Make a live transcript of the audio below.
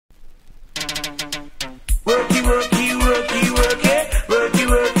Worky, worky, worky, worky, worky,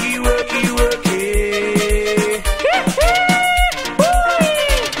 worky, worky, worky.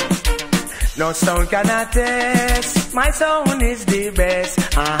 No sound cannot test. My sound is the best.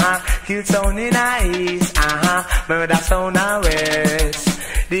 Kill sound in the east. Murder sound in the west.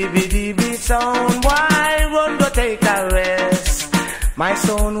 DB sound. Why run go take a rest? My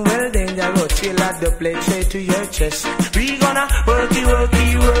sound well dangerous. Chill at the plate straight to your chest. We gonna worky,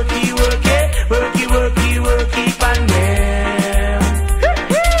 worky, worky, worky, worky, worky, worky, pan them.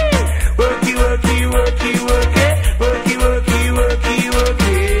 Worky, worky, worky, worky, worky, worky, worky,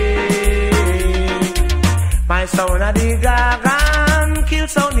 worky. My sound a the Gagan, kill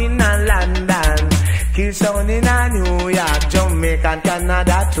sound in a London, kill sound in a New York, Jamaica and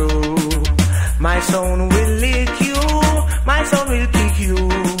Canada too. My sound will lick you, my sound will kick you.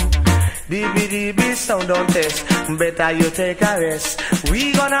 DB sound don't test, better you take a rest.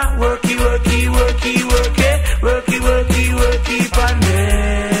 We gonna worky, worky, worky, worky, worky, worky, worky, pan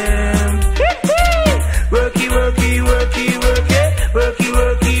them. Worky, worky, worky, worky, worky,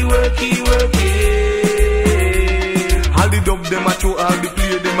 worky, worky, worky. All the dub them a show, all the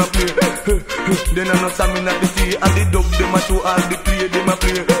play them a play. Then I know something at the tea. All the dub them a show, all the play them a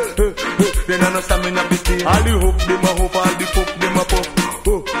play. Then I know something at the tea. All the hope them a hope, all the puff them a puff.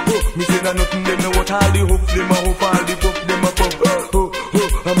 Me say that nothing them a what. All the hope them a hope, all the puff them a puff.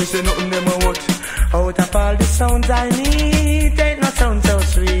 And me say nothing them a what. Out of all the sounds I need, ain't no sound so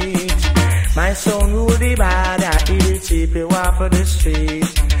sweet. My sound will be bad, I irritate you off of the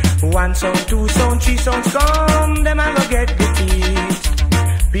street. 1 sound, 2 sound, 3 sounds come, them I go get defeat.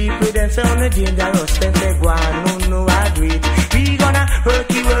 People them sound dangerous, then they go on, no agree. We gonna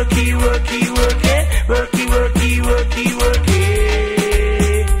worky, worky, worky, worky, worky, worky, worky, worky.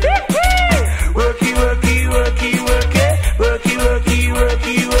 Worky, worky, worky, worky, worky, worky,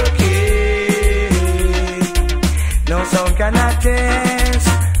 worky, worky. No sound cannot test.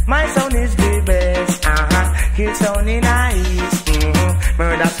 My sound is the best. Kill sound in the east.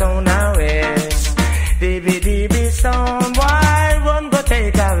 Murder sound in the west. DB sound. Why run go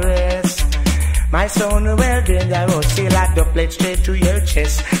take a rest? My sound well dangerous. Still at the plate straight to your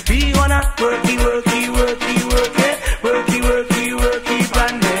chest. We gonna worky, worky, worky, worky, worky, worky, worky,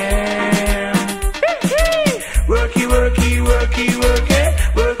 pan them. Worky, worky, worky, worky,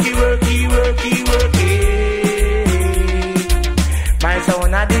 worky, worky, worky, worky. My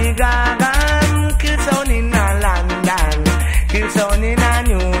sound a the Gagan, kill sound in a London, kill sound in a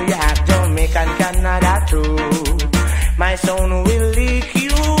New York, Jamaica and Canada too. My sound will lick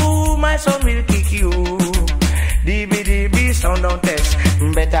you, my sound will kick you. DB sound don't test,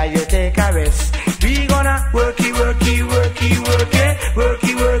 better you take a rest. We gonna worky, worky, worky, worky,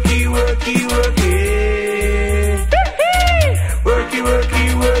 worky, worky, worky, worky. Worky, worky,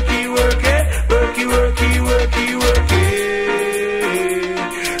 worky, worky, worky, worky, worky, worky.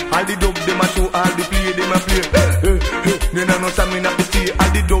 All the dub them a show, all the play them a play. Then I know something at the tea. All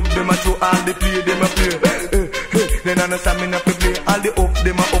the dub them a show, all the play them a play. Then I know something at the play. All the up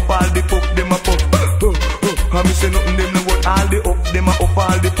them a up, all the puff them a puff. I me say nothing them no what. All the up them a up,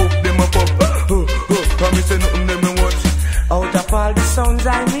 all the puff them a puff. I me say nothing them no what. Out of all the sounds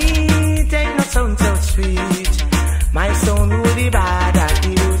I need, ain't no sound so sweet. My sound will be bad, I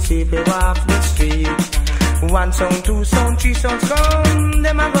feel safe off the street. 1 sound, 2 sound, 3 sounds come,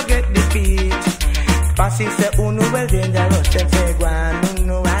 them a go get defeat. Passy say, oh no, well dangerous, them say